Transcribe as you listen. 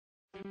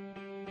Hey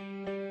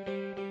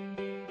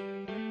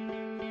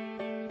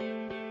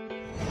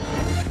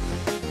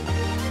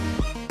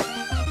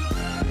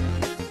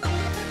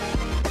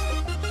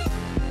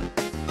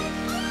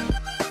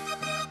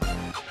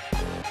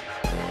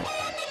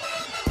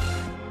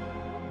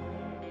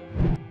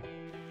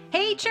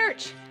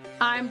church,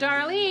 I'm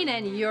Darlene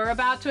and you're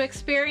about to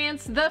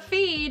experience The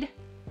Feed.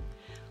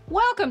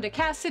 Welcome to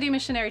Cass City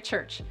Missionary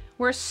Church.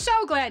 We're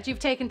so glad you've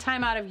taken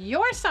time out of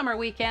your summer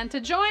weekend to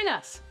join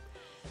us.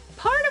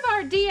 Part of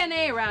our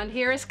DNA around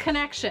here is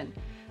connection,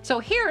 so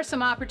here are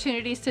some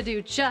opportunities to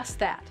do just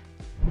that.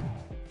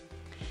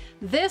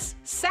 This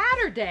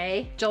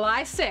Saturday,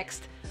 July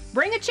 6th,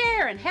 bring a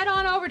chair and head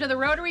on over to the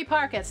Rotary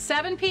Park at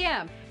 7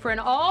 p.m. for an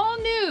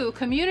all-new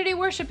community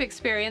worship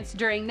experience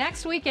during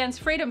next weekend's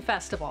Freedom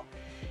Festival.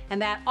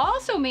 And that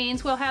also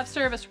means we'll have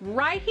service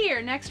right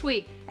here next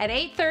week at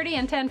 8:30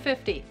 and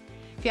 10:50.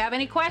 If you have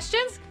any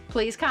questions,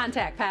 please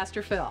contact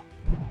Pastor Phil.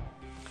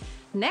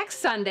 Next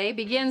Sunday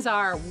begins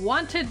our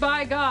Wanted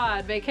by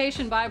God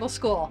Vacation Bible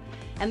School.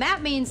 And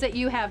that means that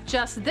you have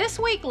just this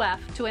week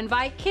left to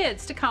invite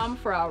kids to come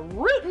for a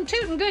rootin'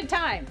 tootin' good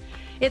time.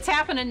 It's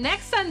happening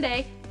next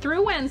Sunday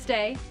through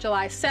Wednesday,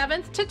 July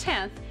 7th to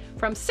 10th,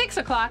 from 6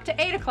 o'clock to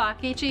 8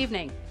 o'clock each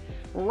evening.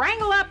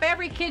 Wrangle up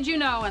every kid you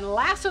know and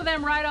lasso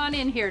them right on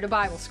in here to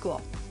Bible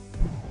school.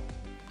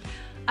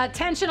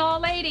 Attention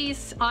all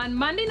ladies, on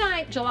Monday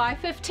night, July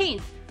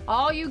 15th,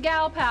 all you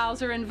gal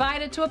pals are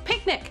invited to a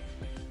picnic.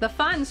 The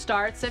fun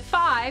starts at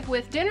 5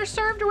 with dinner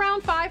served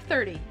around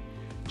 5:30.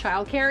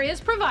 Childcare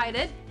is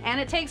provided and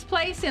it takes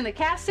place in the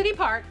Cass City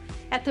Park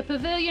at the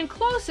pavilion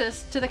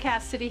closest to the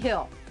Cass City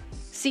Hill.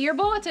 See your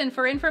bulletin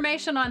for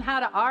information on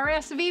how to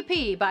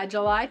RSVP by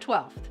July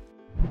 12th.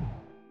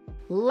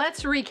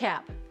 Let's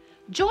recap.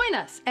 Join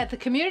us at the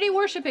Community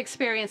Worship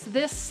Experience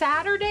this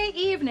Saturday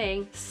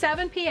evening,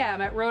 7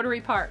 p.m. at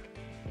Rotary Park.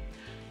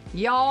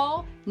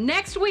 Y'all,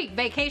 next week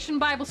Vacation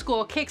Bible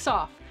School kicks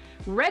off.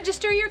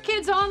 Register your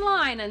kids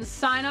online and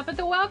sign up at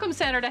the Welcome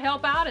Center to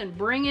help out and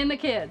bring in the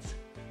kids.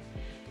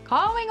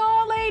 Calling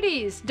all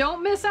ladies,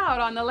 don't miss out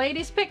on the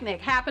ladies' picnic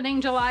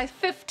happening July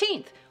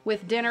 15th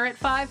with dinner at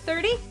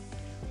 5:30.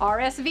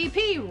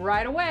 RSVP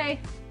right away.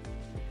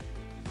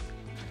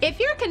 If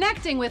you're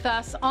connecting with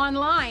us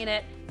online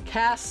at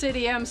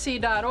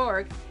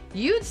CassCityMC.org,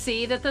 you'd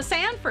see that the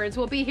Sanfords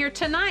will be here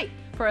tonight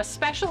for a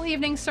special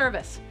evening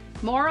service.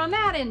 More on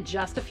that in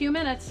just a few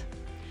minutes.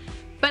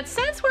 But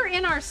since we're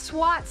in our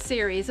SWAT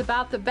series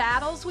about the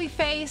battles we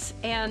face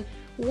and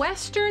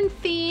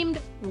Western-themed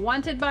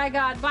Wanted by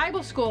God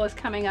Bible School is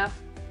coming up,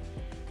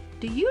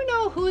 do you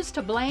know who's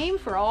to blame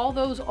for all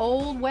those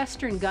old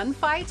Western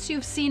gunfights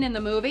you've seen in the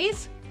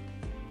movies?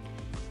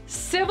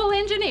 Civil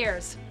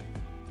engineers.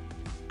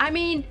 I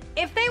mean,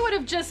 if they would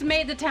have just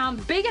made the town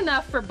big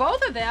enough for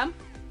both of them,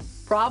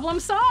 problem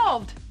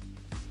solved.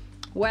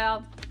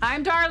 Well,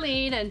 I'm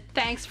Darlene, and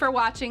thanks for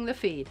watching The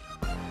Feed.